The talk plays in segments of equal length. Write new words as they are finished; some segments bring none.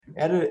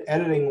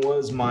editing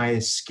was my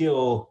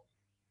skill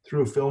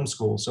through film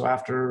school. So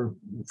after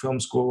film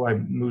school, I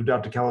moved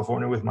out to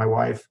California with my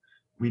wife.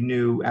 We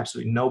knew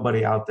absolutely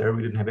nobody out there.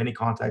 We didn't have any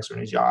contacts or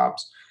any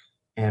jobs.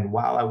 And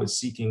while I was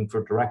seeking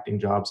for directing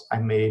jobs, I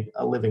made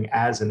a living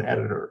as an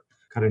editor,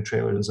 cutting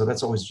trailers. And so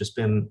that's always just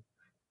been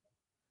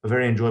a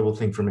very enjoyable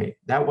thing for me.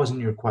 That wasn't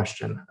your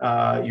question.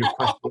 Your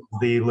question was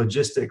the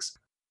logistics.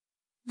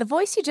 The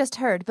voice you just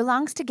heard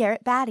belongs to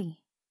Garrett Batty.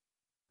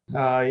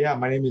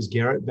 My name is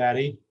Garrett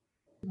Batty.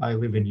 I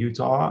live in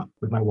Utah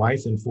with my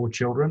wife and 4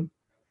 children.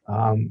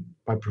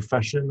 By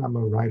profession, I'm a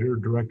writer,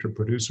 director,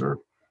 producer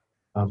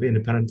of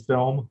independent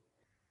film.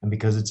 And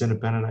because it's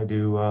independent, I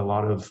do a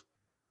lot of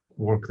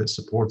work that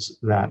supports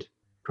that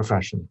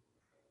profession.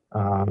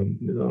 A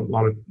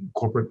lot of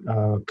corporate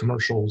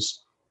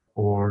commercials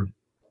or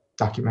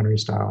documentary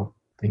style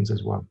things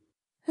as well.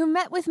 Who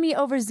met with me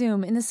over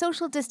Zoom in the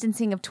social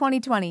distancing of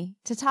 2020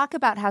 to talk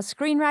about how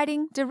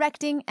screenwriting,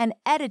 directing, and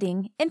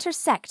editing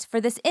intersect for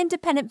this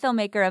independent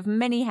filmmaker of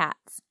many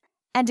hats,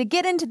 and to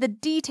get into the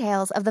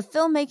details of the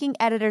filmmaking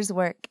editor's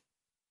work.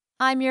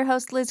 I'm your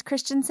host, Liz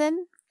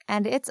Christensen,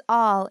 and it's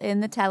all in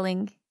the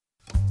telling.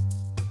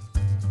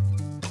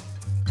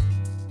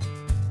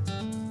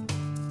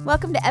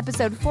 Welcome to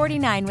episode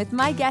 49 with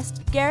my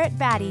guest, Garrett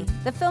Batty,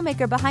 the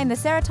filmmaker behind The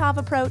Saratov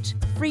Approach,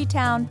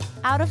 Freetown,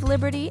 Out of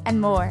Liberty, and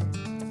more.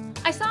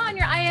 I saw on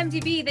your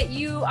IMDb that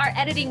you are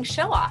editing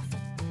Show Off.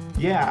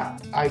 Yeah,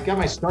 I got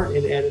my start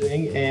in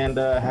editing and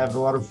have a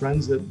lot of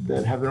friends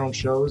that have their own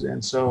shows.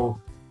 And so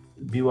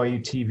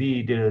BYU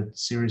TV did a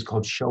series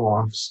called Show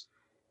Offs,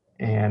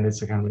 and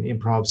it's a kind of an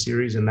improv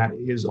series. And that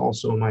is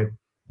also my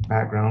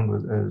background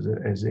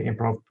as an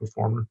improv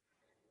performer.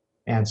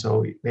 And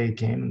so they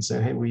came and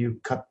said, hey, will you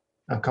cut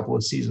a couple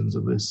of seasons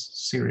of this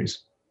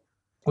series,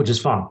 which is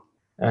fun.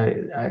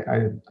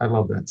 I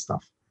love that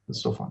stuff.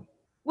 It's so fun.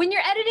 When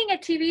you're editing a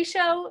TV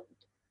show,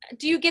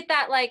 do you get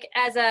that like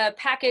as a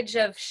package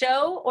of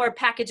show or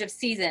package of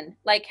season?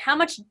 Like how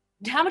much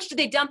do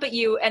they dump at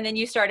you and then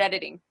you start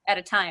editing at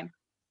a time?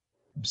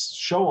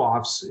 Show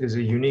Offs is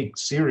a unique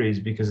series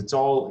because it's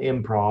all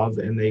improv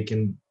and they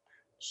can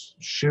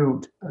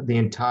shoot the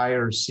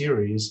entire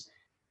series,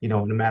 in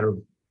a matter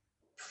of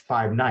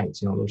 5 nights.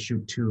 They'll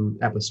shoot 2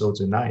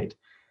 episodes a night.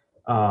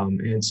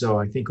 And so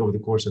I think over the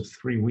course of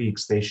 3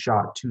 weeks, they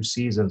shot 2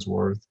 seasons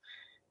worth.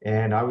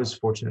 And I was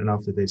fortunate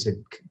enough that they said,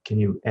 can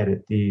you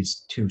edit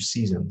these 2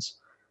 seasons?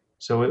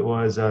 So it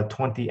was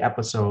 20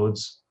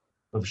 episodes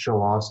of Show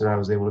Offs that I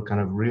was able to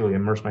kind of really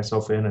immerse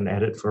myself in and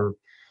edit for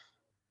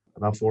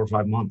about 4 or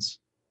 5 months.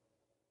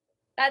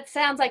 That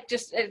sounds like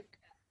just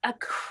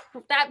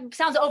that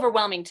sounds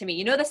overwhelming to me.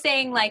 You know the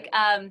saying like,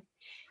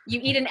 you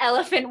eat an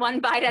elephant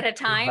one bite at a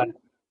time?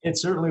 It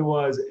certainly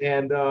was.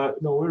 And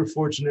we were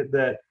fortunate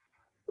that,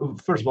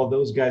 first of all,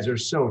 those guys are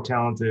so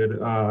talented.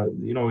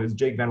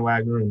 Jake Van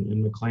Wagner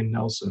and McLean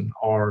Nelson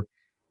are,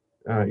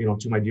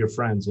 to my dear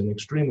friends, and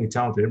extremely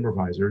talented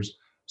improvisers.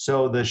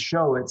 So the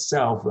show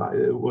itself,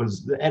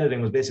 the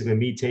editing was basically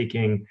me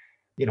taking,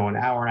 an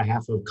hour and a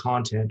half of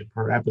content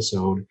per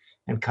episode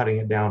and cutting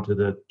it down to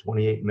the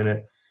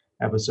 28-minute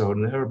episode.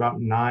 And there were about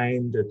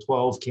 9 to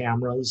 12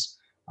 cameras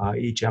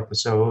each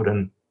episode,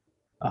 and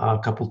a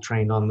couple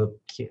trained on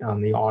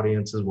the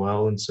audience as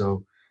well. And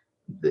so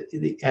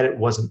the edit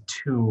wasn't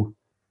too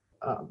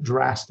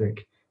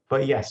drastic,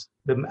 but yes,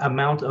 the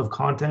amount of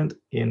content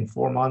in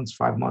 4 months,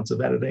 5 months of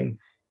editing,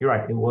 you're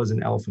right, it was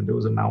an elephant. It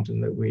was a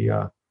mountain that we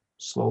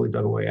slowly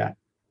dug away at.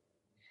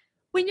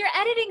 When you're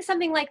editing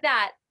something like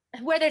that,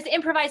 where there's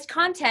improvised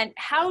content,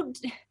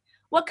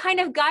 what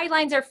kind of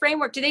guidelines or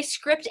framework do they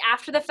script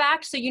after the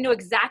fact so you know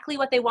exactly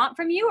what they want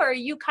from you, or are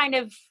you kind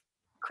of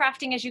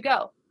crafting as you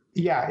go?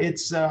 Yeah,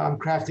 it's I'm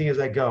crafting as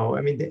I go.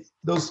 I mean,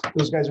 those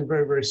guys are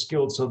very, very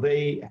skilled. So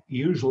they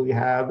usually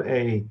have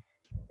a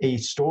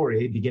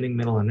story, beginning,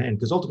 middle, and end.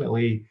 Because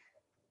ultimately,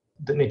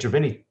 the nature of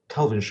any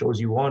television show is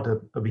you want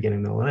a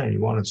beginning, middle, and end.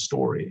 You want a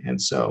story.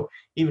 And so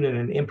even in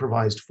an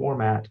improvised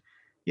format,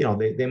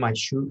 they might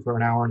shoot for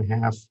an hour and a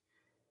half,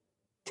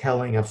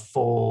 telling a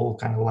full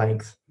kind of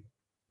length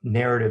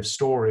narrative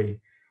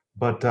story.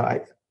 But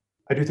I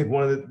do think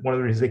one of the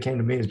reasons they came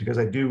to me is because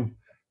I do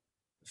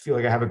feel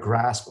like I have a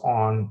grasp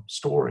on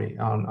story,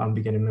 on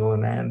beginning, middle,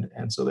 and end.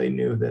 And so they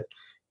knew that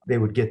they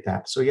would get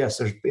that. So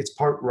yes, it's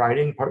part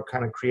writing, part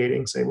kind of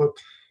creating, say, look,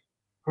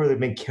 who are the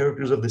main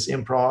characters of this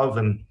improv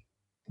and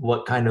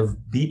what kind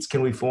of beats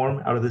can we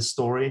form out of this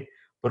story?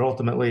 But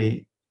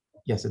ultimately,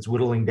 yes, it's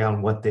whittling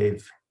down what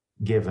they've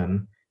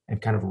given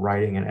and kind of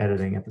writing and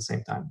editing at the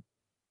same time.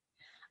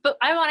 But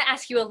I want to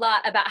ask you a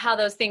lot about how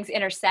those things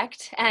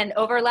intersect and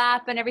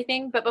overlap and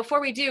everything. But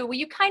before we do, will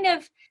you kind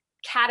of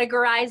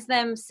categorize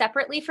them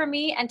separately for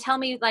me and tell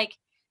me, like,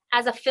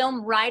 as a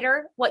film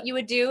writer, what you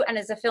would do, and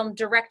as a film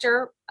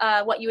director,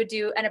 what you would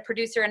do, and a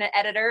producer and an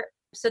editor,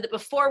 so that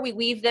before we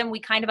weave them, we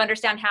kind of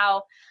understand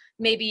how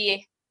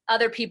maybe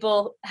other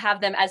people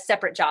have them as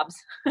separate jobs.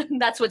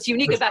 That's what's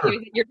unique about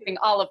you. You're doing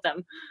all of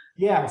them.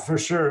 Yeah, for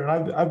sure.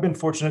 And I've been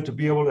fortunate to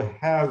be able to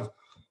have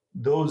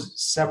those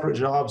separate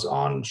jobs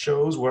on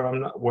shows where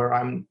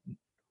I'm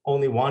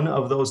only one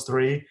of those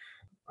three.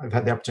 I've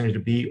had the opportunity to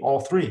be all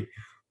three.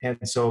 And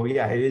so,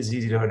 yeah, it is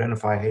easy to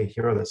identify, hey,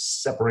 here are the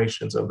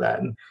separations of that.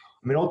 And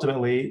I mean,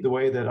 ultimately, the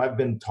way that I've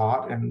been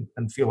taught and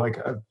feel like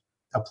I've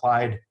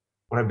applied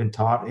what I've been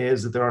taught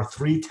is that there are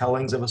three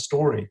tellings of a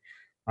story,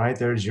 right?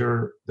 There's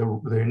the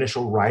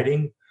initial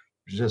writing,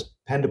 which is just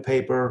pen to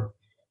paper,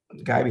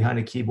 guy behind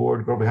a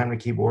keyboard, girl behind a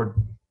keyboard,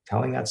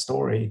 telling that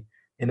story.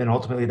 And then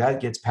ultimately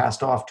that gets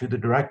passed off to the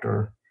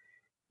director,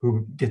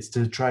 who gets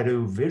to try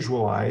to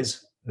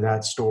visualize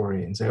that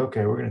story and say,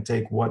 okay, we're going to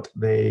take what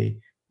they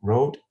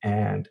wrote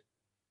and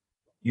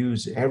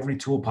use every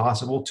tool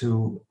possible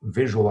to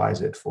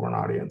visualize it for an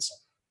audience.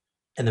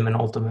 And then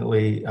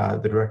ultimately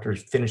the director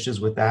finishes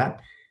with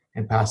that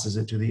and passes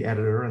it to the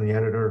editor, and the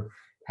editor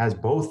has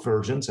both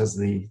versions, has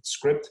the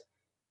script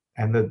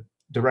and the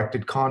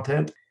directed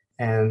content,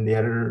 and the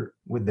editor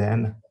would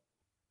then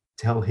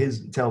tell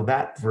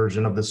that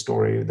version of the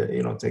story, that,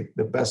 you know, take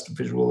the best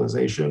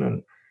visualization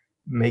and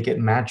make it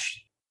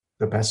match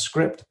the best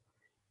script.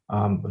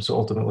 So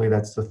ultimately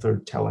that's the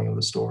third telling of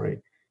the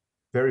story.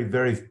 Very,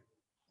 very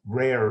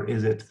rare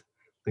is it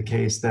the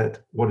case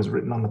that what is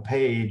written on the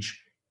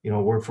page, you know,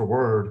 word for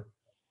word,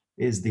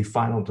 is the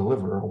final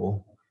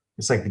deliverable.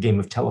 It's like the game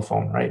of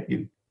telephone, right?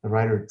 The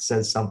writer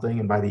says something,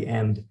 and by the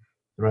end,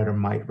 the writer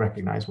might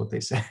recognize what they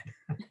said.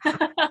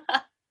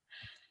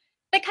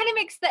 That kind of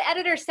makes the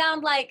editor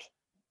sound like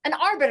an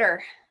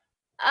arbiter,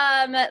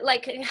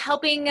 like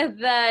helping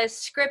the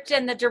script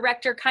and the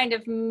director kind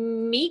of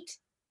meet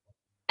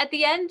at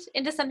the end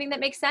into something that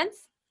makes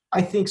sense.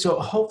 I think so.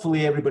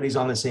 Hopefully everybody's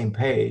on the same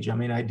page. I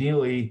mean,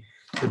 ideally,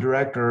 the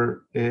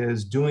director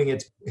is doing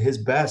his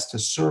best to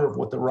serve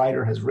what the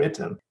writer has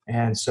written.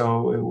 And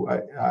so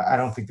I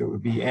don't think there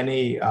would be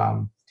any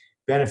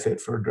benefit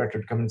for a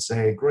director to come and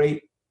say,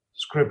 great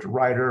script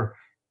writer,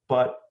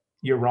 but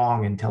you're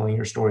wrong in telling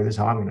your story. This is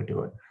how I'm going to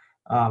do it.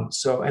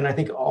 And I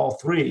think all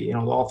three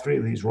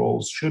of these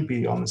roles should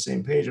be on the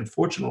same page.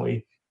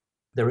 Unfortunately,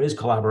 there is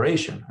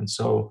collaboration. And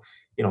so,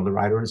 you know, the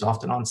writer is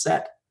often on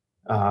set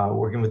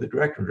working with the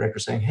director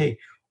saying, hey,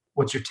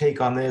 what's your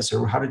take on this?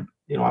 Or how did,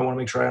 you know, I want to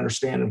make sure I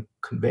understand and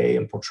convey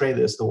and portray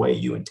this the way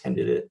you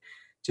intended it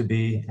to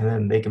be. And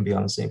then they can be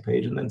on the same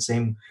page. And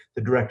then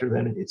the director,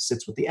 then it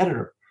sits with the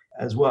editor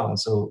as well. And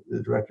so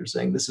the director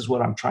saying, this is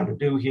what I'm trying to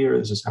do here.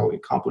 This is how we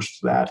accomplished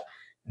that.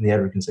 And the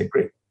editor can say,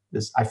 great,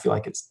 I feel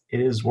like it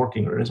is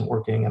working or it isn't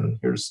working. And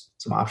here's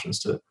some options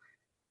to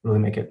really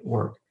make it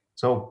work.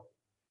 So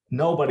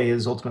nobody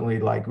is ultimately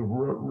like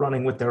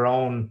running with their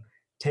own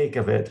take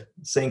of it,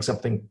 saying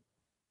something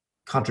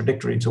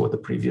contradictory to what the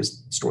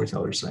previous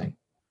storyteller is saying.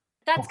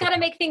 That's got to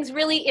make things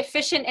really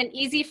efficient and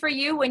easy for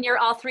you when you're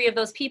all three of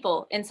those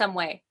people in some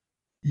way.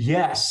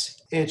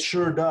 Yes, it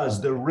sure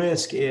does. The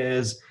risk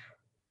is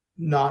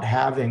not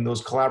having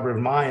those collaborative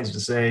minds to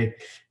say,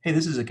 hey,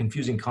 this is a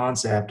confusing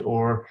concept,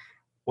 or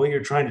what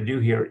you're trying to do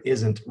here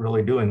isn't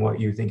really doing what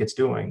you think it's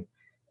doing.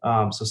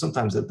 So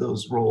sometimes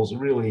those roles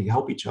really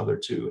help each other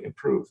to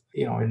improve.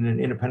 You know, in an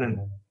independent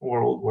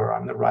world where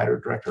I'm the writer,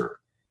 director,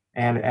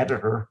 and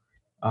editor,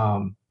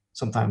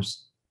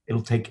 sometimes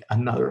it'll take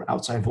another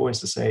outside voice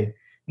to say,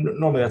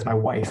 normally that's my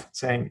wife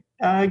saying,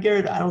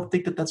 Garrett, I don't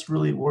think that's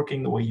really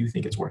working the way you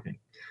think it's working.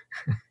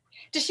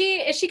 Is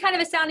she kind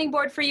of a sounding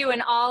board for you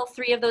in all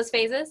three of those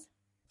phases?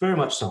 Very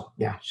much so.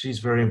 Yeah, she's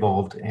very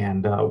involved,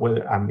 and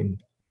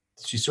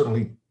she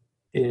certainly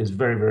is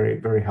very, very,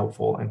 very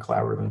helpful and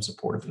collaborative and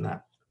supportive in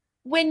that.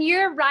 When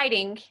you're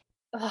writing,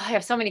 I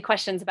have so many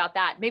questions about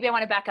that. Maybe I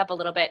want to back up a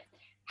little bit.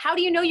 How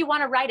do you know you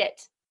want to write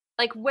it?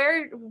 Like,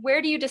 where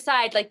do you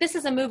decide, like, this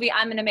is a movie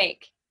I'm going to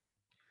make?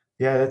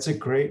 Yeah, that's a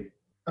great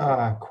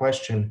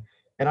question.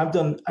 And I've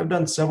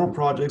done several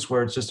projects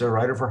where it's just a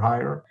writer for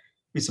hire.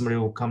 Maybe somebody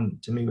will come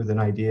to me with an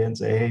idea and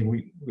say, hey,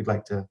 we'd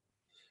like to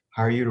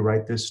hire you to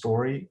write this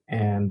story.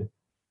 And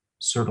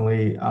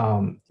certainly,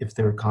 if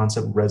their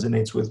concept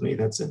resonates with me,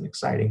 that's an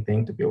exciting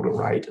thing to be able to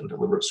write and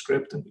deliver a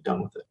script and be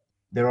done with it.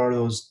 There are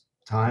those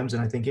times,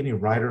 and I think any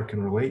writer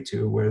can relate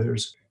to, where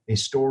there's a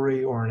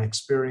story or an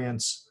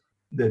experience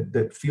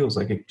that feels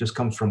like it just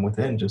comes from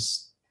within.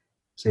 Just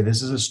say,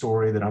 this is a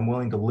story that I'm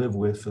willing to live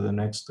with for the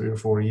next 3 or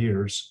 4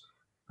 years.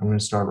 I'm going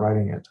to start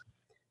writing it.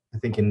 I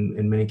think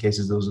in many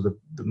cases, those are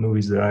the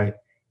movies that I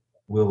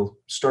will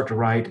start to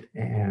write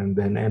and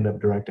then end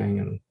up directing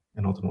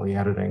and ultimately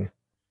editing.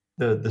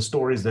 The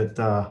stories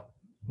that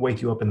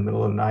wake you up in the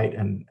middle of the night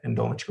and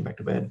don't let you go back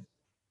to bed.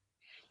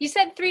 You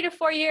said 3 to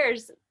 4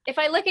 years. If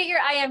I look at your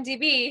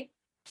IMDb,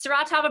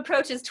 Saratov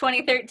Approach is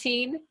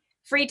 2013,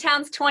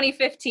 Freetown's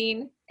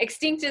 2015,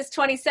 Extinct is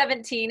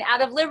 2017,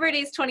 Out of Liberty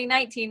is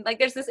 2019. Like,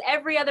 there's this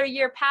every other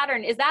year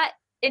pattern. Is that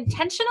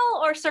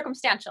intentional or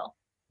circumstantial?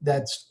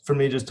 That's, for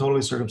me, just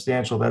totally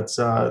circumstantial. That's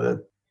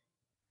that.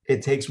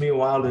 It takes me a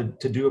while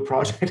to do a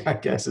project, I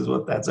guess, is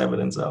what that's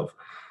evidence of.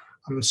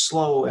 I'm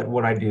slow at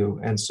what I do,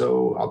 and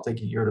so I'll take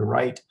a year to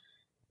write,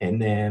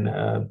 and then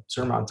a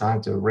certain amount of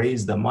time to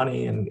raise the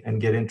money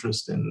and get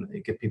interest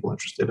and get people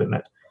interested in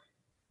it.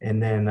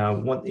 And then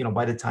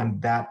by the time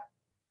that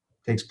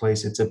takes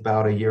place, it's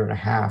about a year and a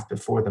half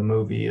before the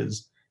movie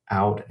is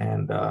out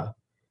and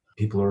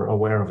people are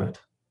aware of it.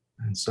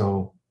 And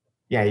so,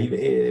 yeah,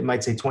 it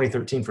might say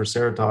 2013 for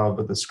Saratov,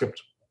 but the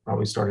script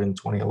probably started in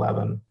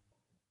 2011.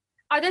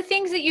 Are there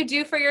things that you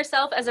do for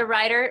yourself as a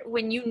writer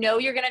when you know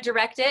you're going to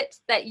direct it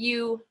that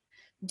you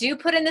do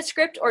put in the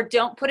script or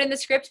don't put in the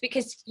script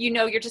because you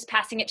know you're just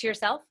passing it to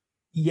yourself?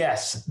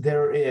 Yes,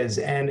 there is,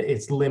 and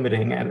it's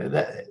limiting. And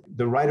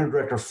the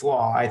writer-director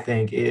flaw, I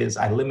think, is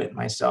I limit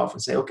myself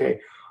and say, okay,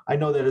 I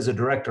know that as a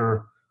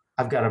director,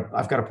 I've got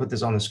to put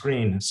this on the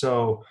screen.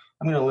 So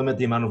I'm going to limit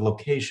the amount of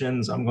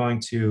locations. I'm going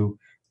to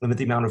limit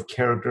the amount of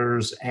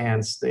characters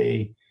and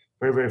stay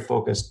very, very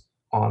focused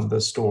on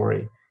the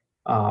story.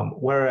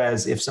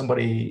 Whereas if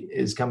somebody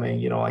is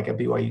coming, like a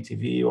BYU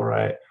TV or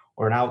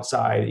an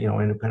outside,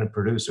 independent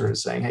producer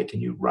is saying, hey,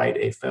 can you write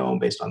a film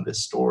based on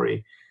this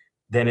story?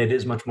 Then it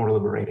is much more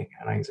liberating.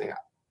 And I can say,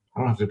 I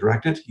don't have to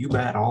direct it. You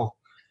bet. I'll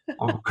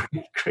go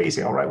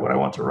crazy. I'll write what I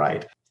want to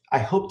write. I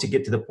hope to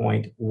get to the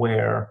point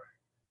where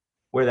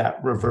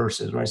that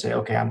reverses, where I say,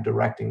 okay, I'm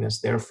directing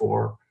this.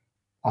 Therefore,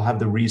 I'll have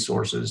the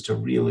resources to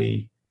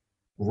really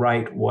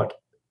write what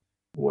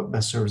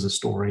best serves the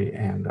story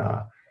and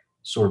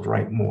sort of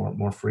write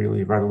more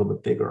freely, write a little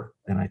bit bigger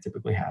than I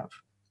typically have.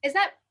 Is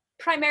that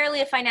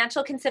primarily a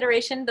financial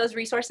consideration, those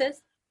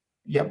resources?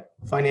 Yep,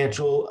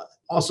 financial.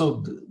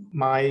 Also,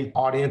 my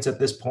audience at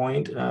this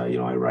point,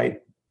 I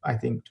write, I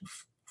think,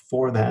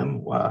 for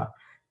them,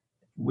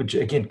 which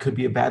again could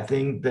be a bad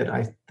thing.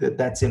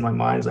 That's in my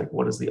mind. Is like,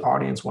 what does the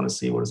audience want to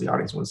see? What does the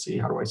audience want to see?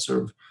 How do I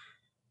serve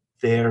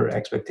their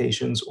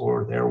expectations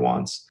or their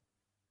wants?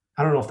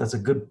 I don't know if that's a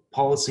good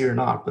policy or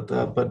not,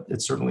 but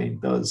it certainly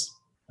does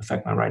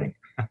affect my writing.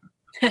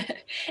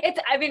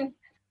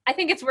 I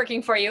think it's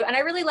working for you, and I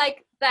really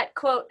like that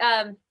quote.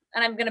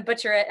 And I'm going to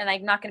butcher it and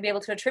I'm not going to be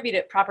able to attribute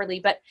it properly,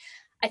 but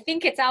I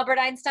think it's Albert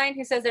Einstein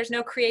who says there's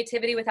no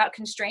creativity without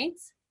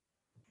constraints.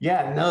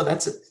 Yeah, no,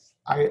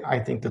 I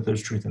think that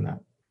there's truth in that.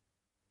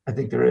 I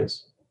think there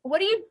is. What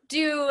do you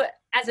do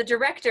as a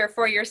director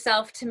for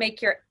yourself to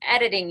make your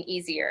editing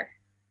easier?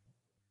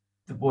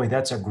 Boy,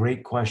 that's a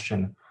great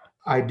question.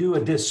 I do a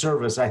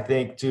disservice, I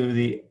think,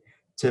 to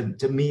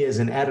me as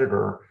an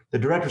editor. The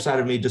director side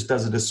of me just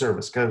does a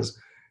disservice because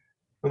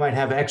we might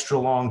have extra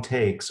long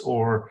takes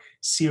or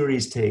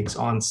series takes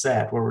on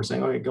set where we're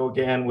saying, okay, go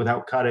again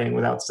without cutting,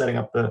 without setting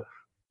up the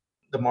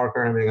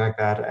marker and everything like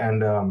that.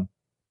 And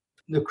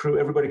the crew,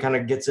 everybody kind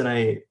of gets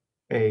in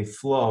a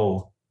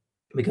flow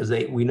because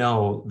we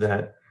know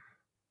that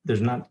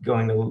there's not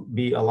going to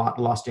be a lot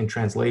lost in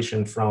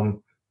translation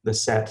from the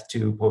set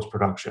to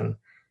post-production.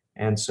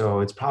 And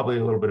so it's probably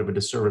a little bit of a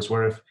disservice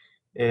where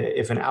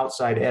if an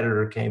outside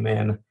editor came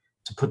in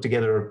to put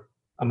together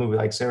a movie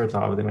like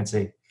Saratov, they might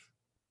say,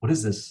 what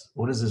is this?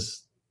 What is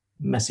this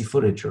messy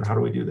footage, or how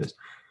do we do this?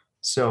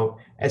 So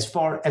as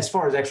far as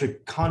actually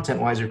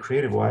content-wise or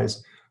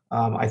creative-wise,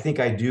 I think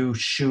I do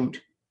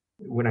shoot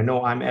when I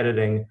know I'm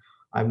editing.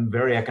 I'm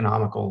very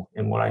economical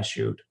in what I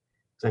shoot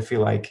because I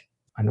feel like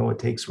I know what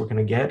takes we're going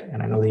to get,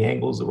 and I know the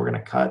angles that we're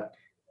going to cut,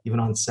 even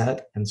on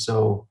set. And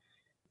so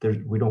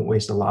we don't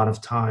waste a lot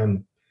of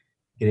time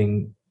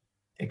getting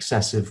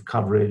excessive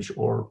coverage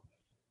or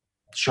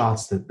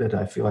shots that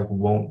I feel like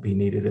won't be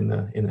needed in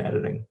the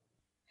editing.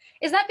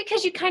 Is that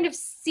because you kind of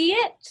see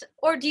it,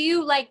 or do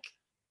you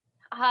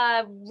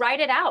write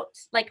it out,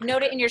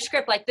 note it in your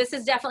script? Like, this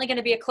is definitely going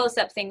to be a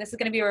close-up thing. This is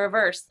going to be a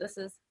reverse. This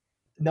is.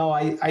 No,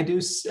 I do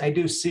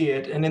see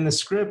it. And in the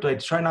script, I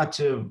try not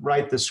to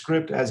write the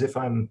script as if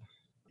I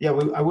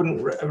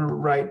wouldn't ever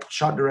write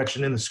shot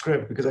direction in the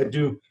script because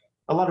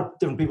a lot of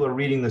different people are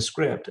reading the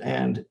script.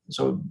 And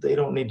so they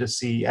don't need to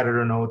see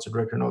editor notes or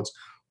director notes.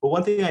 But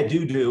one thing I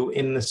do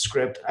in the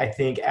script, I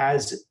think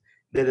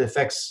that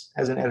affects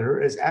as an editor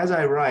is as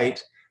I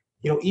write,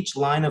 each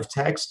line of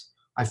text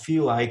I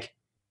feel like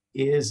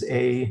is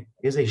a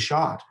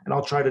shot, and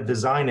I'll try to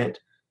design it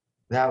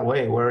that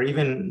way where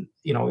even,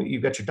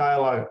 you've got your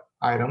dialogue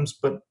items,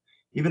 but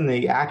even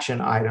the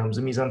action items,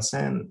 the mise en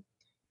scène,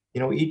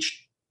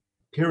 each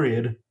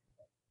period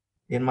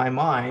in my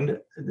mind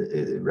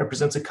it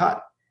represents a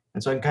cut.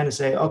 And so I can kind of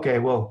say, okay,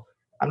 well,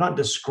 I'm not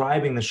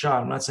describing the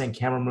shot. I'm not saying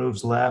camera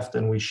moves left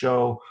and we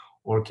show,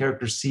 or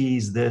character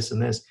sees this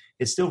and this.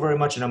 It's still very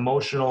much an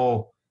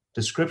emotional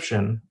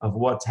description of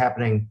what's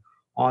happening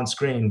on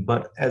screen.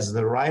 But as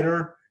the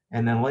writer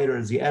and then later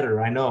as the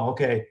editor, I know,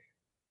 okay,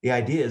 the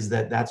idea is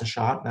that that's a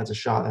shot, that's a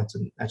shot,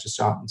 that's a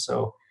shot. And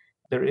so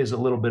there is a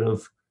little bit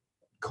of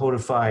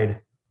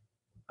codified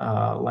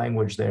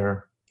language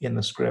there in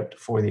the script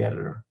for the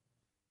editor.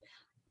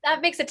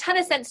 That makes a ton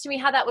of sense to me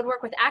how that would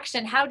work with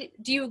action. How do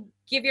you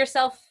give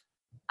yourself,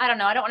 I don't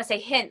know, I don't want to say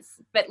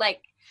hints, but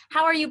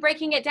how are you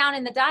breaking it down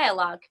in the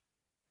dialogue?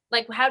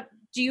 How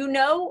do you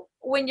know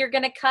when you're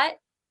going to cut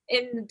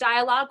in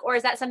dialogue, or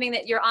is that something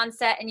that you're on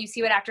set and you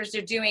see what actors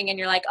are doing and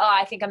you're like, oh,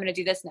 I think I'm going to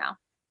do this now?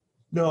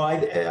 No, I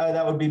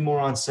that would be more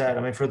on set.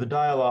 I mean, for the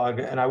dialogue,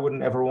 and I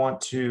wouldn't ever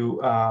want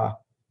to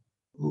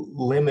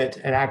limit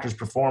an actor's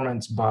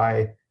performance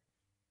by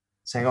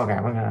saying, okay,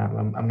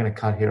 I'm gonna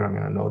cut here. I'm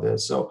gonna know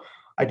this. So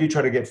I do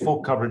try to get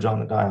full coverage on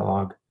the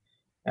dialogue,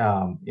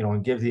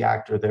 and give the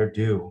actor their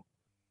due.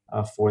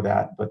 for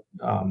that. But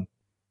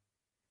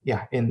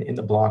yeah, in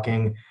the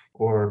blocking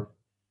or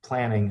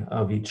planning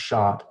of each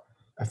shot,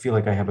 I feel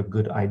like I have a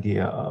good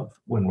idea of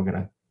when we're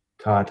going to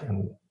cut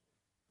and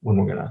when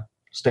we're going to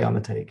stay on the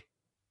take.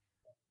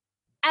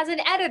 As an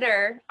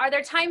editor, are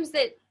there times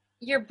that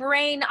your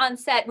brain on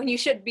set, when you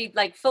should be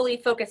like fully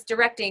focused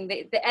directing,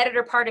 the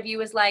editor part of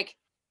you is like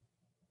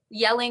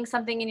yelling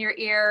something in your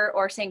ear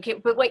or saying, okay,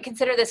 but wait,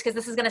 consider this because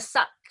this is going to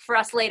suck for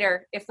us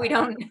later if we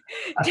don't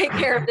take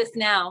care of this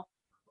now?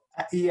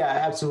 Yeah,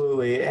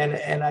 absolutely.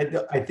 And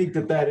I think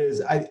that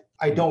is,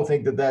 I don't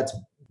think that that's,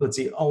 let's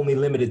see, only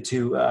limited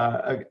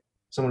to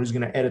someone who's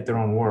going to edit their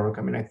own work.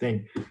 I mean, I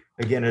think,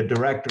 again, a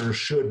director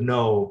should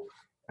know,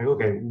 like,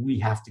 okay, we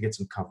have to get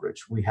some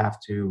coverage. We have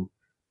to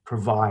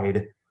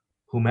provide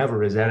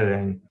whomever is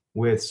editing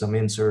with some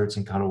inserts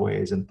and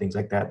cutaways and things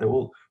like that that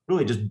will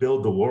really just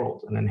build the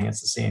world and enhance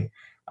the scene.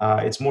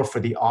 It's more for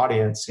the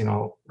audience,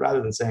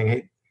 rather than saying,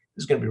 hey,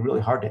 this is going to be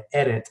really hard to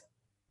edit.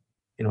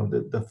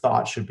 The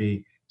thought should be,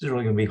 this is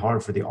really going to be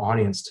hard for the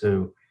audience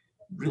to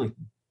really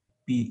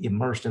be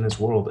immersed in this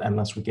world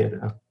unless we get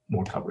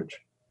more coverage.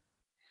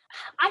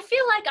 I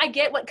feel like I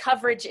get what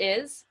coverage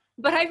is,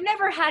 but I've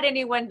never had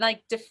anyone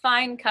like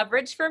define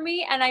coverage for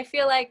me. And I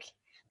feel like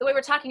the way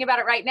we're talking about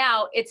it right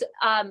now, it's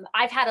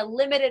I've had a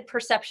limited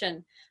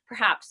perception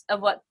perhaps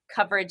of what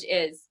coverage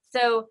is.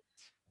 So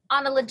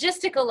on a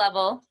logistical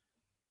level,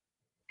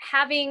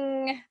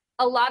 having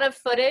a lot of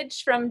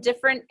footage from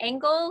different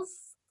angles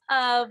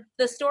of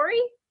the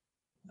story?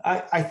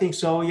 I think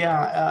so,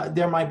 yeah.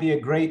 There might be a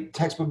great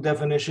textbook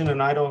definition,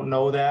 and I don't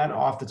know that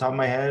off the top of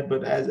my head,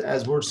 but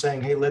as we're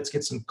saying, hey, let's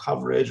get some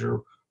coverage,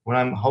 or when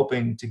I'm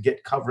hoping to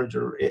get coverage,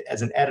 or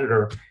as an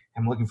editor,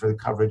 I'm looking for the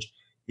coverage.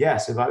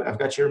 Yes, if I've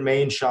got your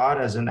main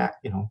shot as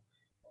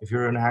if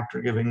you're an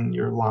actor giving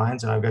your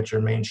lines and I've got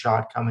your main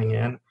shot coming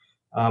in,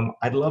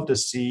 I'd love to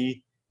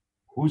see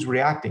who's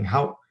reacting,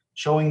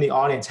 showing the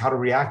audience how to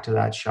react to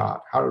that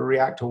shot, how to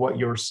react to what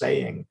you're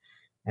saying.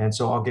 And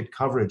so I'll get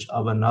coverage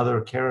of another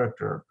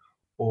character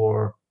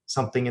or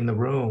something in the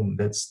room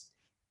that's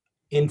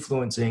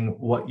influencing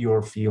what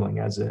you're feeling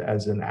as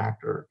an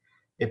actor.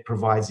 It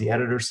provides the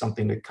editor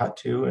something to cut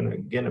to. And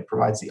again, it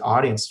provides the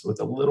audience with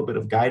a little bit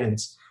of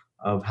guidance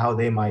of how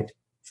they might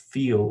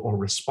feel or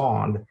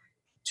respond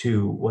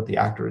to what the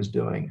actor is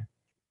doing.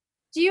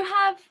 Do you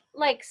have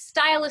like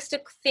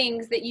stylistic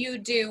things that you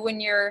do when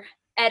you're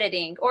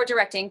editing or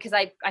directing? Because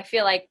I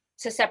feel like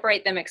to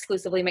separate them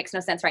exclusively makes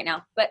no sense right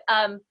now. But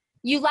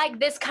you like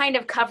this kind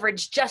of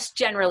coverage just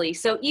generally.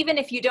 So even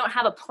if you don't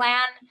have a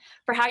plan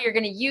for how you're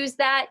going to use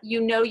that,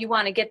 you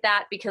want to get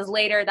that because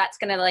later that's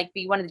going to like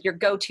be one of your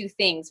go-to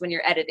things when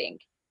you're editing.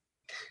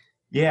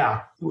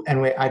 Yeah.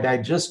 And I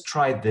just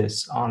tried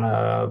this on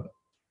a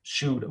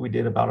shoot we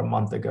did about a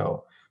month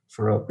ago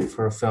for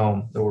a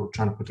film that we're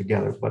trying to put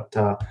together.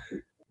 But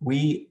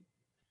we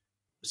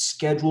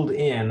scheduled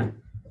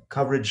in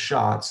coverage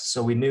shots.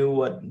 So we knew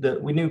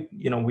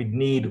we'd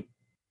need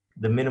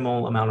the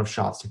minimal amount of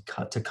shots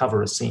to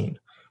cover a scene,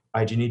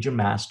 right? You need your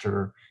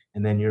master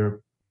and then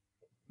your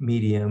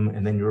medium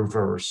and then your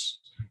reverse,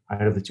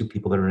 right, of the two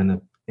people that are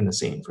in the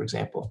scene, for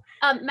example.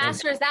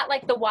 Master, is that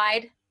like the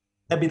wide?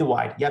 That'd be the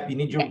wide. Yep. You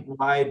need your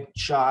wide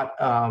shot,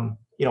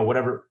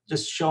 whatever.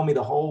 Just show me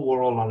the whole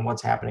world on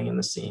what's happening in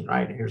the scene,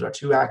 right? Here's our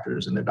two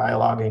actors and they're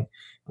dialoguing and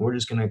we're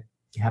just going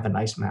to have a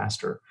nice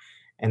master.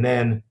 And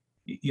then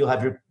you'll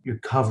have your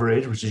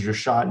coverage, which is your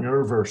shot and your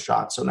reverse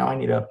shot. So now I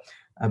need a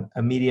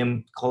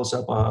medium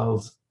close-up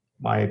of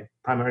my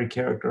primary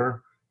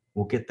character.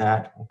 We'll get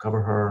that. We'll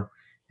cover her.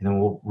 And then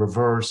we'll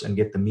reverse and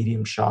get the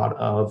medium shot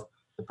of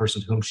the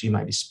person to whom she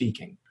might be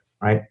speaking,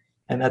 right?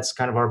 And that's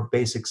kind of our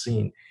basic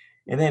scene.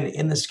 And then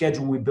in the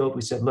schedule we built,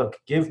 we said, look,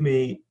 talk to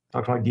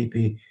my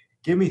DP,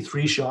 give me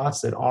 3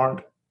 shots that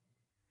aren't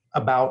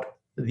about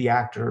the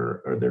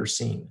actor or their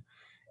scene.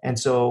 And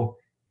so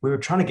we were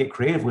trying to get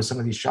creative with some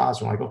of these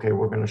shots. We're like, okay,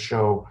 we're going to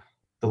show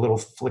the little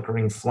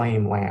flickering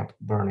flame lamp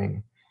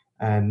burning.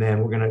 And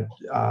then we're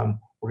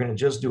gonna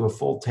just do a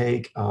full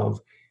take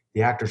of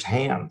the actor's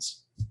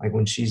hands, like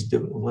when she's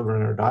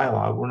delivering her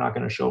dialogue. We're not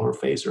going to show her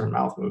face or her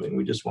mouth moving.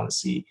 We just want to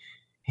see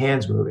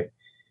hands moving.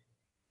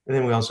 And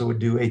then we also would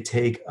do a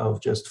take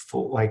of just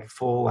full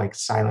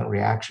silent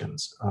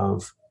reactions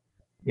of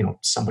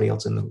somebody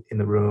else in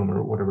the room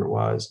or whatever it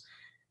was.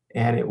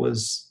 And it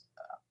was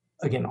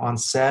again on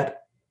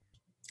set.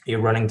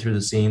 You're running through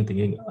the scene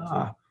thinking,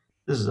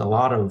 this is a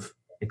lot of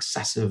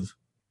excessive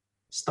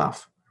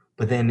stuff.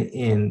 But then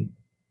in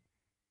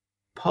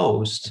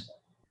post,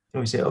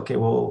 we say, okay,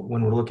 well,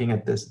 when we're looking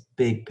at this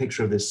big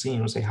picture of this scene,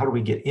 we'll say, how do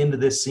we get into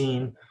this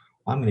scene?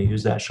 Well, I'm going to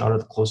use that shot of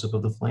the close-up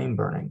of the flame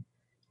burning.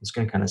 It's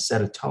going to kind of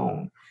set a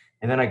tone.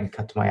 And then I can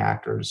cut to my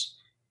actors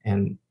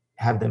and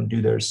have them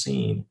do their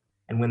scene.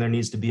 And when there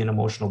needs to be an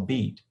emotional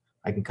beat,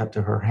 I can cut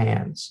to her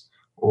hands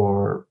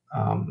or,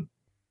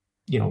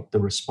 the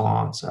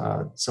response,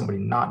 somebody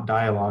not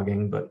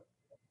dialoguing, but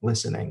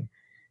listening.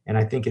 And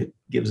I think it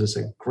gives us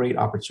a great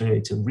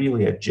opportunity to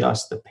really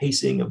adjust the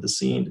pacing of the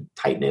scene, to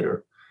tighten it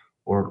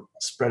or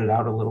spread it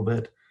out a little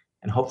bit,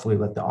 and hopefully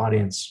let the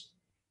audience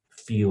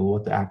feel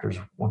what the actors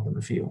want them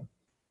to feel.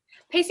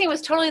 Pacing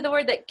was totally the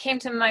word that came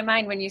to my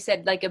mind when you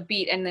said like a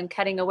beat and then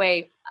cutting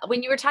away.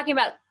 When you were talking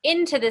about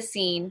into the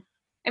scene,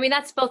 I mean,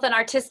 that's both an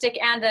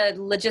artistic and a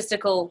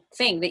logistical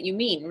thing that you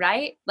mean,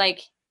 right?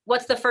 Like,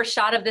 what's the first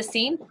shot of the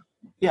scene?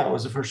 Yeah, it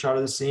was the first shot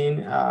of the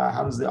scene.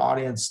 How does the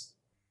audience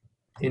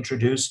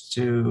introduced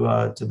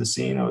to the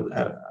scene?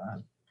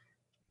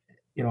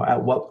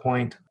 At what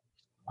point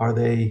are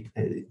they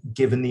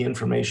given the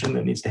information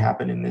that needs to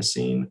happen in this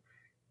scene?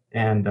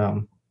 And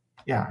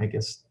I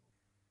guess,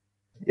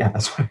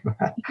 that's what I'm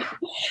at.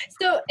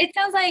 So it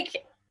sounds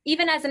like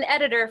even as an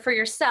editor for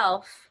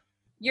yourself,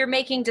 you're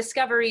making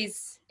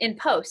discoveries in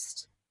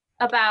post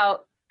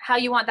about how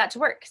you want that to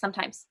work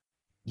sometimes.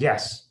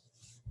 Yes.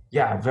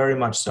 Yeah, very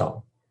much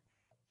so.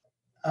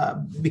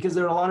 Because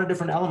there are a lot of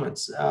different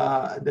elements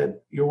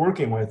that you're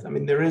working with. I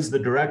mean, there is the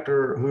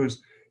director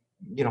who's,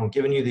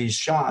 giving you these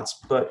shots,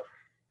 but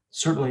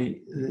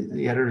certainly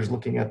the editor is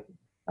looking at,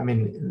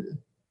 the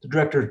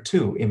director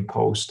too in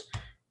post,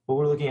 but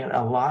we're looking at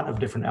a lot of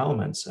different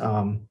elements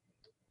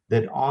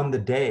that on the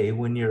day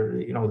when you're,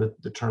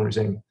 the term is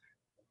saying,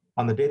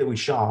 on the day that we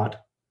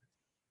shot,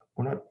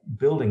 we're not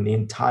building the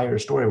entire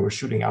story. We're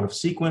shooting out of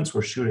sequence.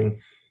 We're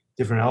shooting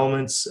different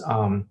elements.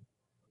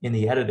 In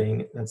the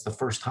editing, that's the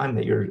first time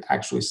that you're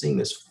actually seeing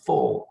this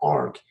full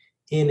arc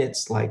in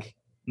its like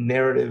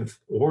narrative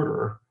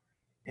order.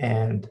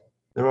 And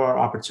there are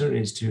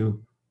opportunities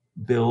to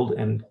build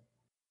and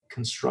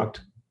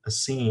construct a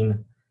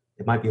scene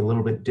that might be a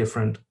little bit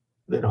different,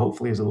 that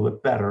hopefully is a little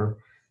bit better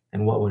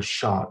than what was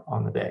shot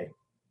on the day.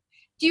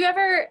 Do you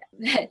ever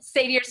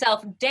say to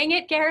yourself, dang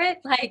it, Garrett,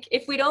 like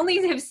if we'd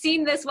only have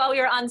seen this while we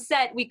were on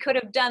set, we could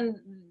have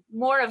done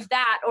more of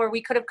that, or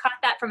we could have caught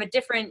that from a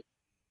different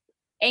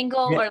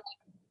angle? Yeah. Or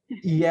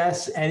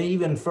Yes, and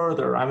even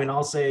further.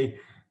 I'll say,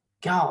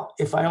 Gal,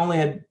 if I only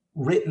had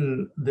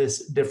written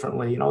this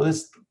differently,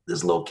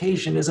 this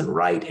location isn't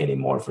right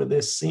anymore for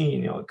this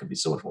scene. It could be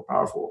so much more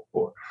powerful.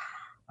 Or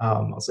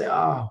I'll say,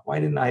 why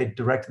didn't I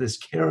direct this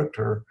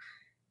character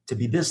to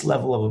be this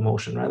level of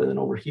emotion rather than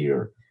over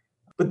here?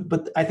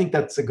 But I think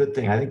that's a good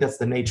thing. I think that's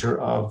the nature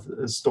of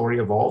the story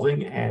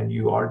evolving, and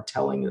you are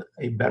telling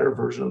a better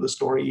version of the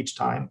story each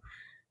time.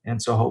 And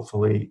so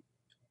hopefully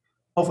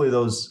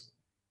those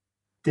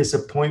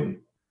disappointment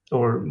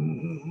or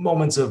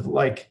moments of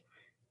like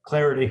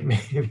clarity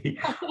maybe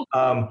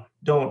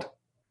don't,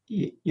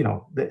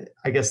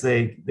 I guess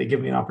they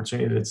give me an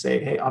opportunity to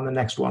say, hey, on the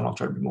next one, I'll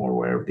try to be more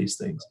aware of these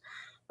things.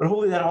 But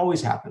hopefully that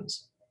always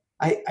happens.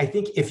 I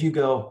think if you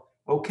go,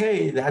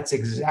 okay, that's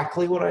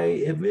exactly what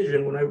I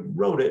envisioned when I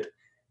wrote it,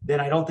 then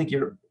I don't think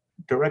your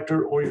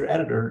director or your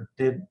editor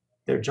did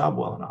their job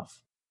well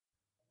enough.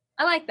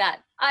 I like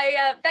that.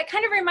 That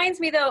kind of reminds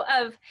me though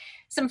of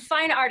some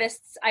fine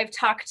artists I've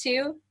talked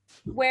to,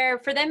 where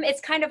for them it's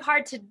kind of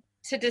hard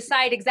to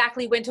decide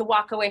exactly when to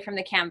walk away from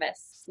the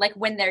canvas, like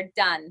when they're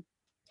done.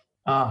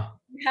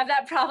 You have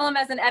that problem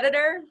as an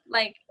editor,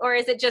 like, or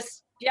is it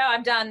just, yeah,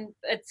 I'm done.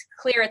 It's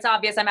clear, it's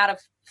obvious, I'm out of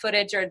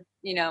footage, or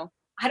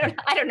I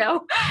don't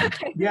know.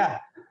 Yeah,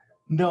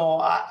 no,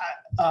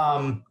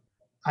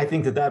 I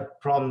think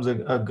that problem's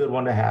a good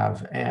one to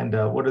have. And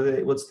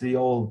what's the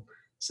old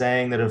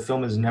saying that a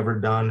film is never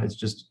done, it's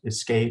just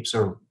escapes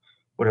or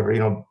whatever,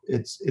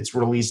 its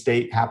release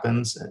date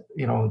happens,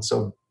 and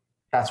so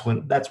that's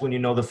when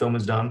the film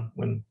is done,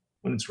 when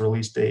its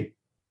release date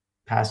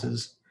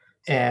passes.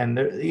 And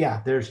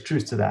there's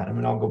truth to that.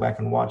 I'll go back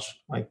and watch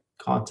like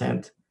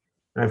content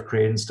that I've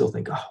created and still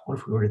think, what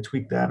if we were to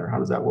tweak that, or how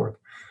does that work?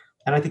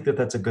 And I think that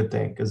that's a good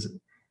thing, because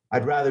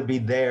I'd rather be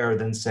there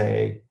than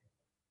say,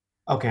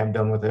 okay, I'm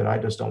done with it, I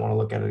just don't want to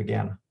look at it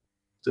again.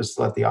 Just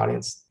let the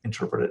audience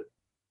interpret it.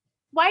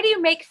 Why do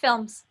you make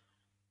films?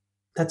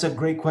 That's a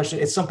great question.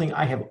 It's something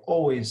I have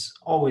always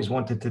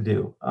wanted to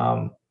do.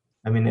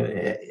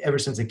 Ever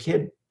since a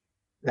kid,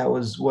 that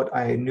was what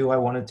I knew I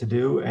wanted to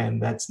do,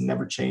 and that's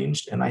never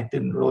changed. And I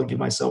didn't really give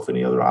myself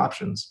any other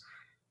options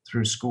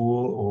through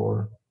school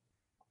or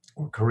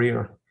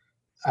career.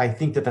 I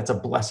think that that's a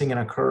blessing and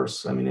a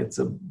curse. It's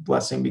a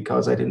blessing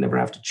because I didn't ever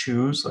have to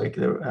choose. I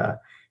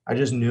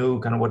just knew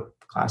kind of what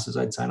classes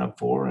I'd sign up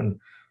for and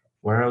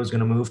where I was going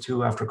to move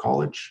to after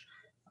college.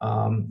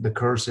 The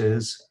curse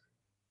is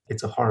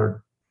it's a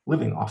hard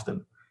living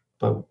often,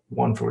 but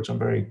one for which I'm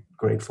very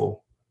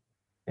grateful,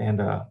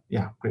 and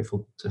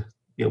grateful to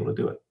be able to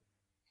do it.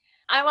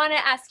 I want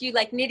to ask you,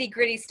 like nitty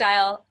gritty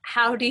style,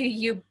 how do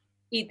you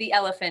eat the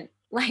elephant?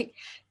 Like,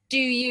 do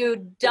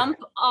you dump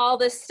all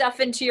this stuff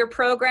into your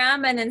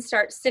program and then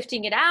start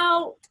sifting it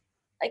out?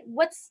 Like,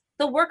 what's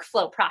the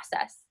workflow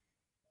process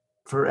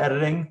for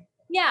editing?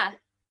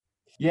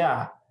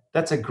 Yeah,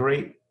 that's a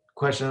great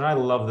question, and I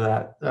love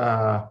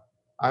that.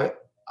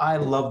 I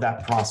love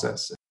that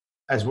process.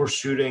 As I'm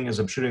shooting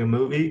a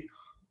movie,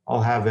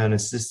 I'll have an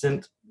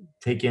assistant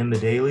take in the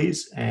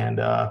dailies, and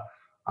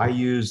I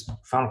use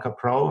Final Cut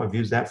Pro. I've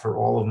used that for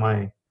all of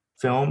my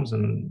films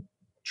and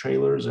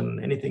trailers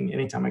and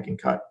anytime I can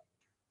cut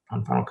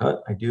on Final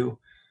Cut, I do.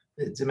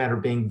 It's a matter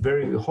of being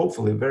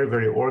hopefully very,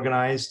 very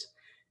organized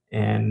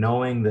and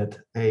knowing that,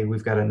 hey,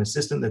 we've got an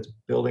assistant that's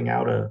building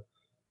out a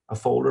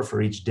folder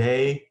for each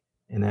day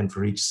and then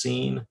for each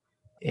scene.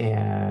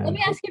 And let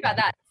me ask you about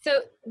that.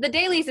 So the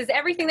dailies is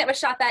everything that was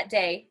shot that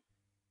day,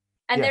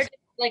 and Yes. they're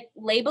just like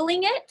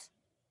labeling it.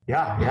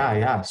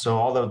 Yeah. So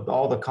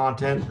all the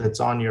content that's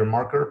on your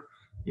marker,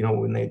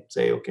 when they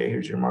say, okay,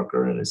 here's your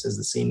marker, and it says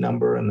the scene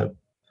number, and the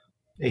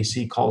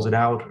AC calls it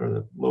out or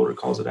the loader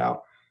calls it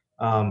out,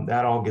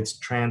 that all gets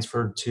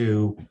transferred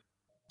to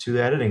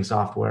the editing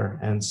software.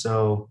 And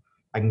so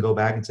I can go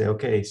back and say,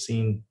 okay,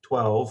 scene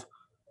 12,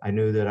 I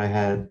knew that I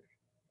had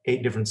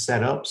 8 different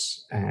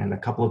setups and a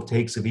couple of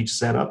takes of each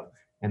setup,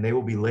 and they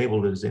will be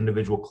labeled as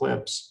individual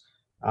clips,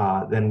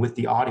 then with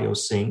the audio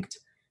synced.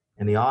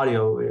 And the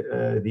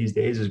audio these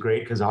days is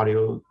great because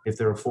audio, if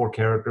there are 4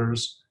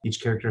 characters,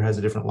 each character has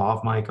a different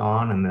lav mic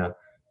on, and the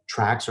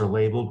tracks are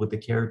labeled with the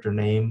character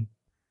name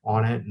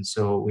on it. And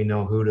so we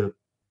know who to,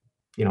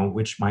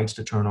 which mics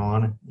to turn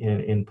on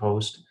in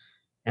post.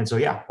 And so,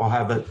 yeah, I'll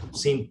have a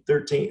scene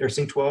 13 or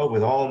scene 12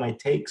 with all of my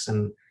takes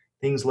and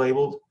things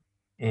labeled,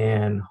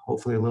 and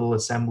hopefully a little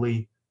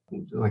assembly,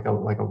 like a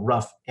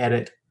rough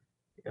edit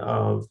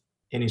of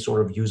any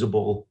sort of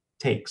usable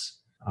takes.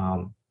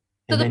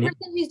 So the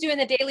person who's doing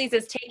the dailies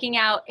is taking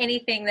out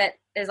anything that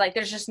is like,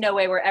 there's just no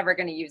way we're ever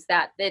going to use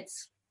that.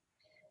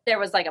 There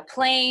was like a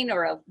plane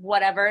or a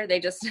whatever. They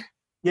just.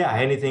 Yeah,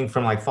 anything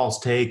from like false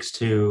takes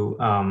to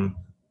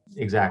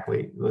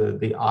exactly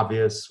the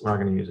obvious, we're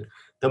not going to use it.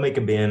 They'll make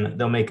a bin,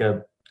 they'll make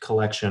a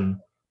collection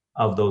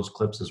of those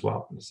clips as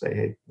well and say,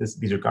 hey,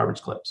 these are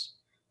garbage clips.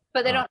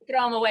 But they don't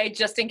throw them away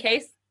just in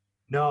case?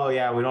 No,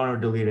 yeah, we don't ever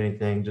delete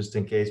anything just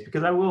in case,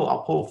 because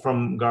I'll pull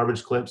from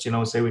garbage clips,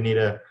 say we need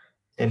an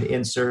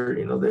insert,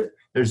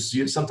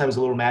 there's sometimes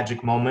a little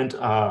magic moment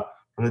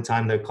from the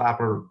time the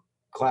clapper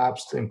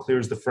claps and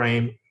clears the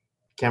frame,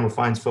 camera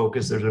finds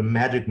focus. There's a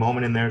magic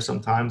moment in there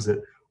sometimes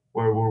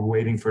where we're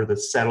waiting for the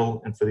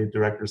settle and for the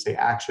director to say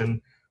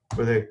action,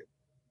 where the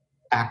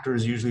actor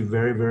is usually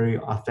very, very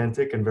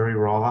authentic and very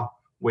raw,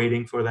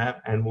 waiting for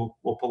that, and we'll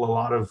pull a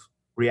lot of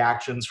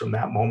reactions from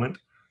that moment.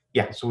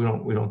 Yeah, so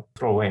we don't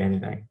throw away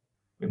anything.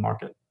 We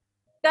mark it.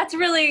 That's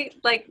really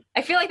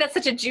I feel like that's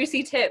such a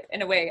juicy tip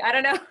in a way. I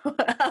don't know.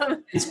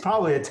 It's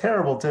probably a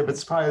terrible tip.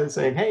 It's probably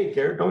saying, hey,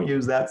 Garrett, don't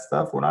use that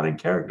stuff. We're not in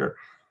character.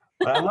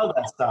 But I love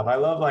that stuff. I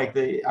love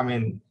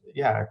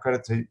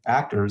credit to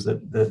actors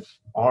that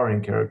are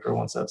in character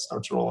once that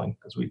starts rolling,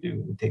 because we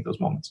take those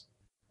moments.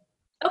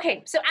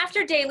 Okay, so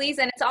after dailies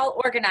and it's all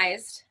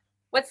organized,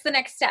 what's the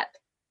next step?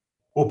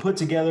 We'll put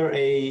together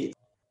a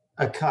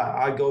cut.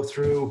 I go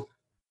through,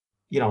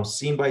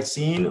 scene by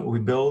scene. We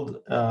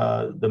build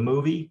the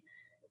movie,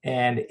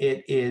 and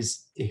it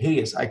is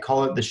hideous. I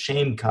call it the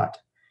shame cut,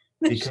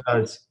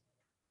 because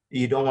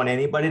you don't want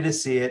anybody to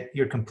see it.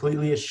 You're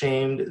completely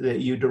ashamed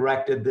that you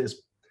directed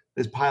this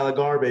pile of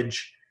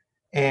garbage.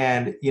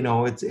 And,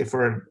 it's, if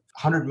for a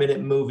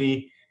 100-minute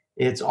movie,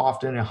 it's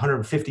often a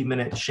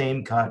 150-minute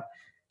shame cut.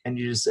 And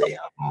you just say,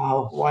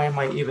 oh, why am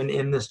I even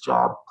in this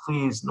job?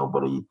 Please,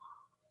 nobody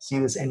see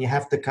this. And you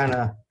have to kind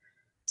of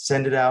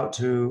send it out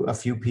to a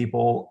few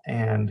people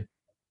and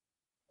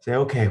say,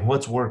 okay,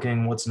 what's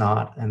working, what's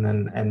not?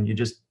 And you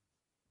just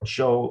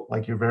show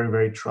like your very,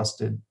 very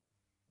trusted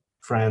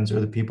friends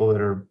or the people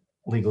that are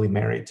legally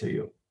married to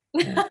you.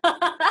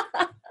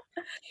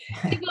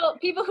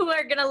 people who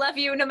are going to love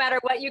you no matter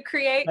what you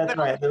create. That's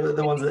right.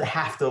 The ones that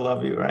have to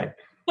love you, right?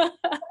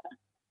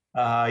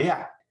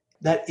 Yeah,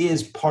 that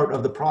is part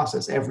of the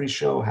process. Every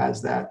show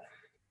has that.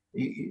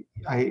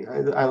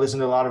 I listen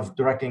to a lot of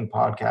directing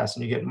podcasts,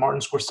 and you get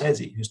Martin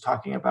Scorsese, who's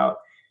talking about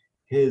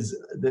his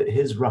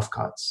rough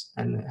cuts,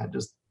 and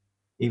just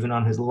even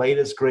on his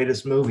latest,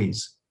 greatest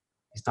movies,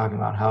 he's talking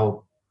about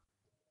how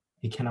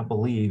he cannot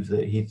believe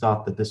that he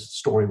thought that this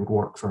story would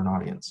work for an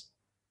audience.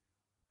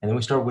 And then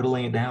we start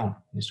whittling it down.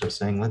 You start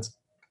saying, let's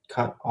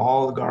cut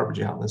all the garbage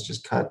out. Let's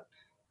just cut,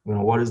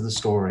 what is the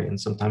story? And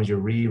sometimes you're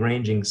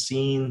rearranging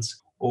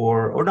scenes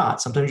or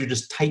not. Sometimes you're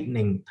just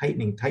tightening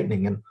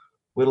and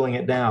whittling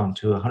it down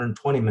to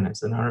 120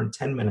 minutes and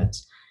 110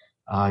 minutes.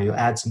 You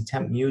add some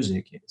temp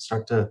music. You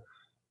start to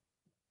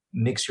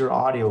mix your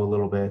audio a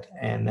little bit,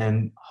 and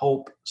then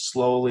hope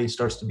slowly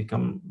starts to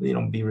become,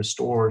 be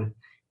restored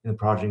in the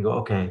project and go,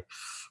 okay,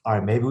 all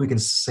right, maybe we can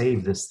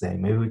save this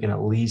thing. Maybe we can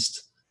at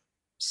least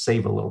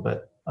save a little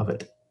bit of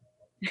it.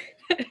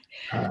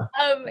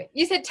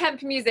 You said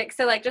temp music,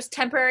 so like just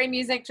temporary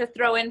music to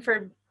throw in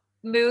for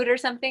mood or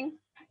something?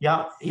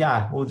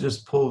 Yeah. We'll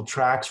just pull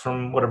tracks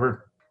from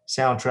whatever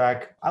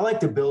soundtrack. I like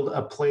to build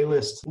a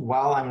playlist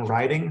while I'm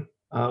writing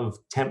of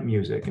temp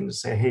music and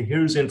just say, hey,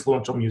 here's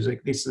influential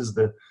music. This is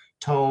the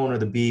tone or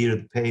the beat or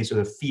the pace or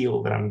the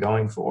feel that I'm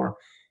going for.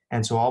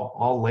 And so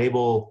I'll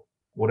label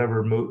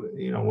whatever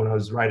when I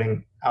was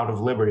writing Out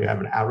of Liberty, I have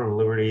an Out of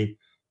Liberty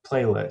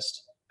playlist,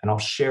 and I'll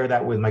share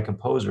that with my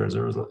composer as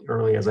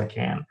early as I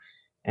can.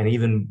 And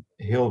even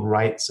he'll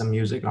write some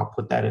music, and I'll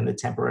put that in the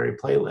temporary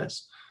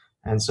playlist.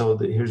 And so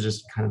here's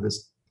just kind of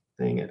this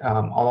thing.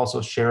 I'll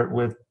also share it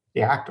with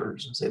the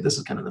actors and say, this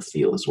is kind of the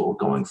feel, this is what we're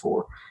going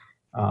for.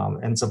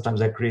 And sometimes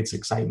that creates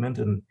excitement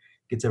and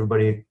gets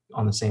everybody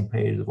on the same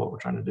page of what we're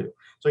trying to do.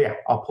 So yeah,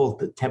 I'll pull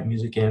the temp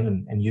music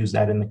in and use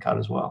that in the cut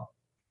as well.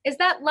 Is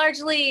that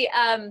largely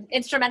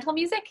instrumental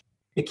music?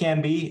 It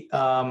can be.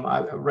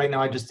 Right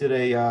now I just did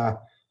a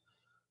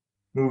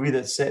movie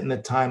that's set in the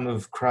time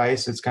of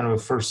Christ. It's kind of a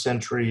first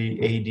century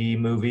AD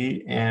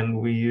movie, and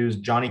we use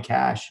Johnny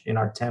Cash in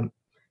our temp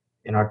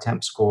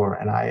score,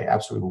 and I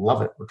absolutely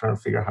love it. We're trying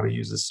to figure out how to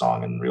use this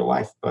song in real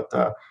life, but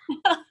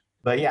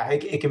yeah,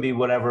 it can be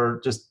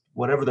whatever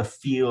the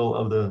feel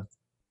of the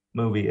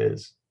movie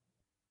is.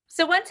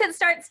 So once it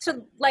starts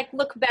to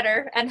look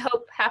better and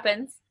hope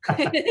happens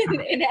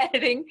in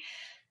editing,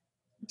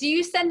 do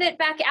you send it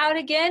back out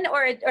again,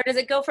 or does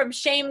it go from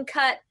shame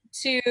cut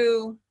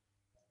to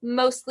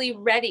mostly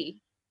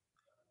ready?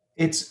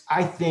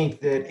 I think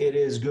that it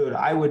is good.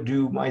 I would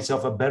do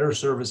myself a better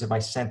service if I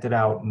sent it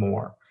out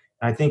more.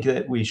 And I think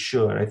that we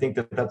should. I think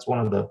that that's one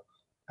of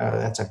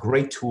that's a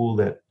great tool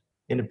that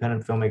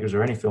independent filmmakers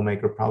or any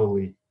filmmaker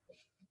probably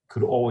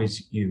could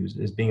always use,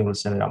 is being able to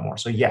send it out more.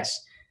 So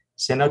yes,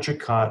 send out your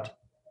cut,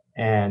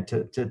 and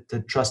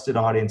to trusted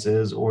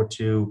audiences, or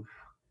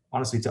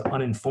honestly to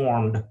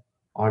uninformed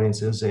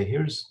audiences, say,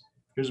 here's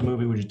a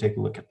movie, would you take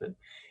a look at it?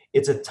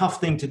 It's a tough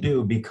thing to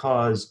do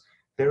because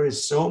there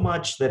is so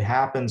much that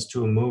happens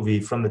to a movie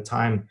from the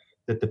time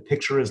that the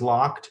picture is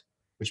locked,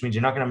 which means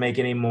you're not going to make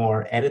any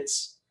more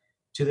edits,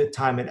 to the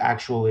time it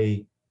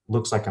actually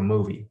looks like a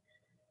movie.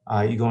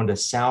 You go into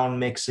sound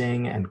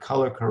mixing and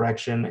color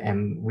correction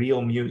and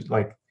real music,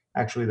 like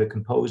actually the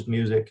composed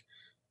music,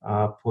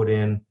 put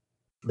in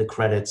the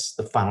credits,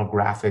 the final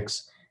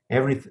graphics,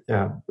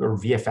 or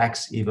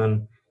VFX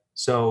even.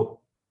 So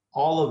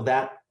all of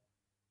that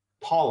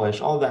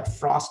polish, all of that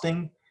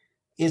frosting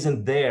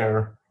isn't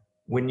there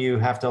when you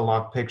have to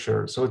lock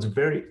picture. So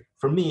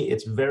for me,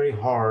 it's very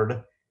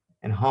hard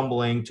and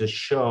humbling to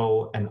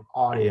show an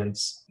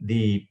audience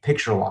the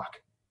picture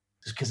lock,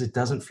 just because it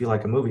doesn't feel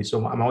like a movie.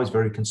 So I'm always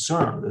very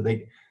concerned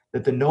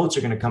that the notes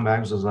are going to come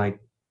back. So it's like,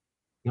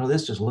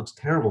 this just looks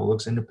terrible. It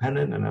looks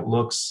independent, and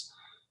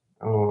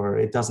or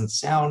it doesn't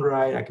sound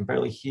right. I can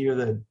barely hear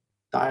the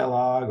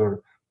dialogue,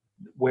 or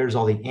where's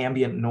all the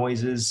ambient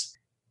noises?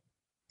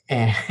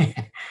 And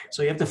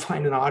so you have to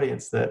find an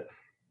audience that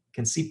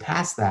can see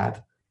past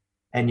that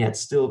and yet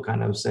still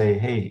kind of say,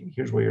 hey,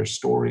 here's where your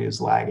story is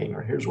lagging,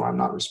 or here's where I'm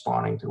not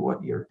responding to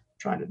what you're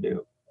trying to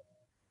do.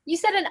 You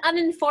said an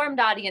uninformed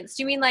audience.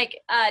 Do you mean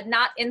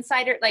not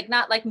insider,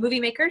 not like movie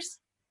makers?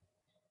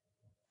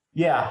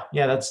 Yeah,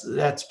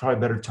 that's probably a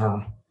better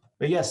term.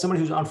 But yeah,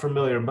 somebody who's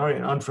unfamiliar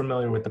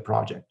with the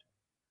project.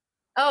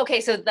 Oh, okay.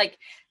 So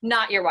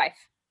not your wife.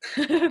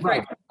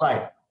 Right.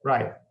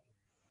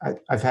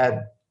 I've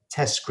had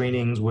test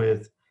screenings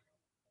with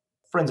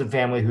friends and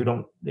family who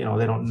they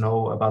don't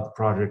know about the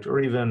project, or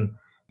even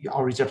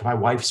I'll reach out to my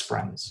wife's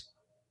friends.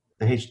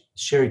 Hey,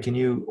 Sherry, can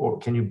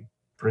you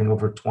bring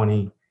over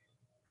 20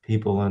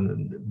 people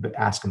and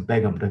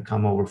beg them to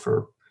come over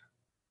for,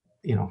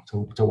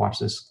 to watch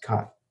this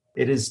cut?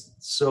 It is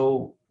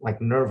so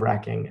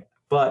nerve-wracking,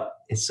 but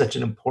it's such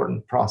an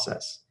important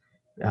process,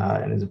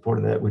 and it's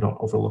important that we don't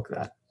overlook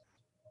that.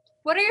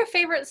 What are your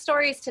favorite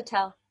stories to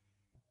tell?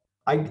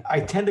 I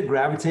tend to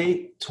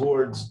gravitate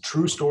towards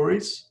true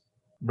stories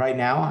right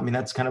now. I mean,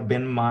 that's kind of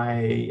been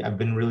I've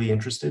been really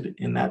interested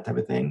in that type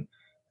of thing.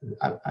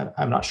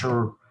 I'm not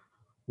sure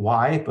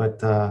why,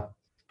 but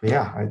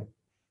yeah,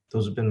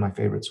 those have been my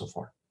favorites so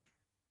far.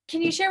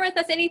 Can you share with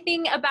us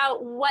anything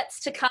about what's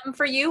to come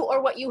for you,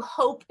 or what you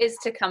hope is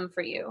to come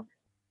for you?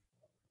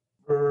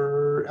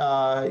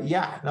 I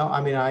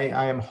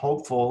am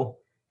hopeful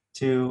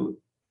to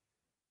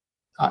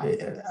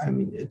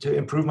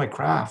improve my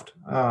craft.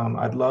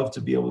 I'd love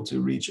to be able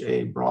to reach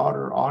a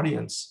broader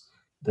audience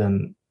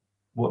than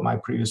what my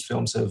previous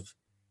films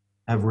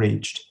have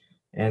reached.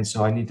 And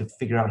so I need to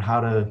figure out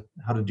how to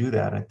do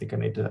that. I think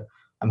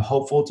I'm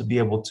hopeful to be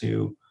able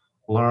to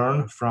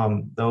learn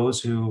from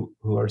those who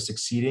are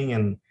succeeding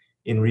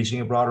in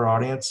reaching a broader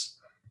audience,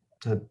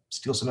 to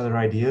steal some of their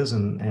ideas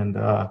and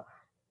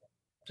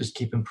just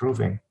keep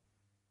improving.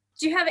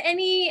 Do you have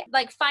any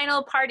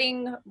final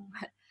parting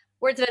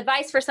words of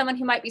advice for someone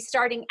who might be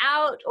starting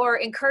out,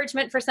 or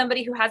encouragement for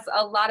somebody who has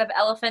a lot of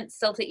elephants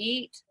still to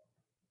eat?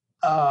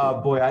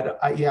 Boy, I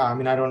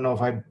don't know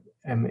if I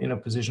am in a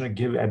position to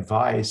give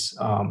advice.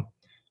 I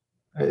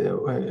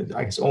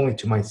guess only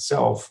to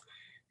myself,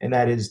 and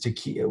that is to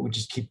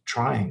keep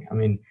trying. I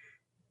mean,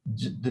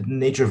 the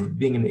nature of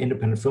being an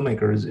independent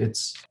filmmaker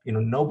is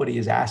nobody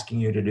is asking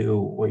you to do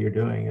what you're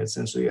doing.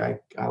 Essentially, I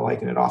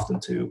liken it often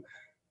to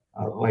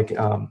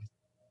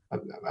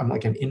I'm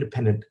like an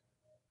independent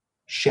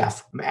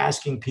chef. I'm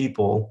asking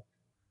people,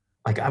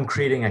 I'm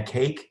creating a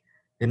cake,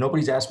 and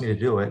nobody's asked me to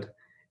do it,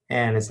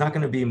 and it's not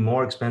going to be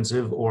more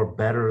expensive or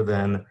better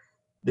than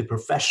the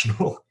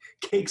professional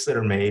cakes that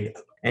are made,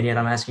 and yet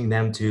I'm asking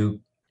them to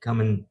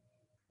come and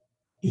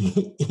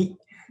eat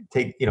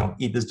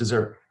this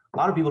dessert. A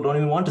lot of people don't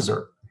even want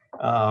dessert,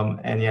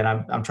 and yet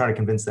I'm trying to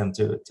convince them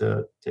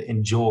to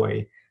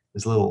enjoy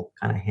this little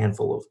kind of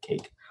handful of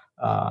cake.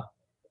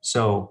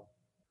 So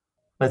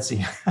let's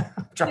see.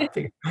 trying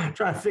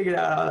to figure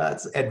out how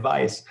that's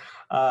advice.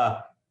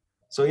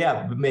 So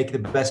yeah, make the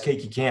best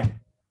cake you can,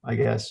 I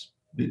guess.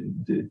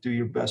 Do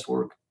your best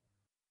work.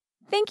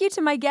 Thank you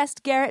to my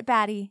guest, Garrett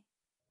Batty.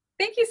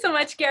 Thank you so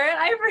much, Garrett.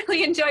 I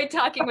really enjoyed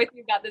talking with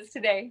you about this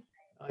today.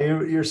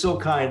 You're so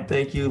kind.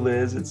 Thank you,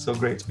 Liz. It's so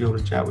great to be able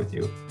to chat with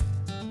you.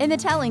 In the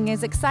Telling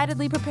is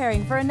excitedly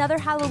preparing for another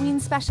Halloween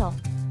special,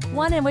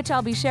 one in which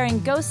I'll be sharing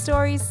ghost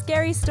stories,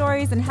 scary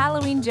stories, and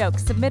Halloween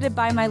jokes submitted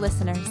by my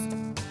listeners.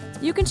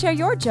 You can share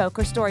your joke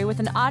or story with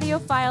an audio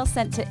file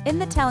sent to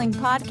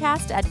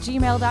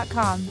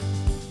inthetellingpodcast@gmail.com.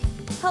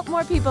 Help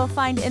more people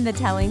find In the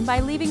Telling by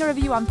leaving a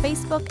review on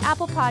Facebook,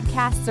 Apple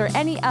Podcasts, or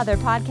any other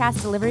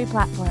podcast delivery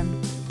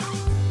platform.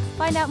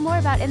 Find out more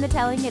about In the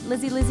Telling at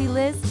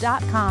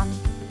LizzieLizzieLiz.com.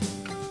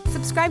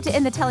 Subscribe to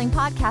In the Telling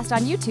podcast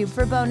on YouTube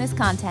for bonus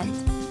content.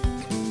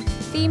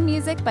 Theme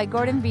music by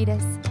Gordon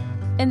Vitas.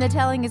 In the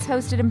Telling is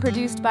hosted and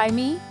produced by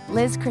me,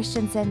 Liz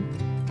Christensen.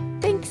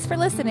 Thanks for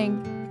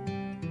listening.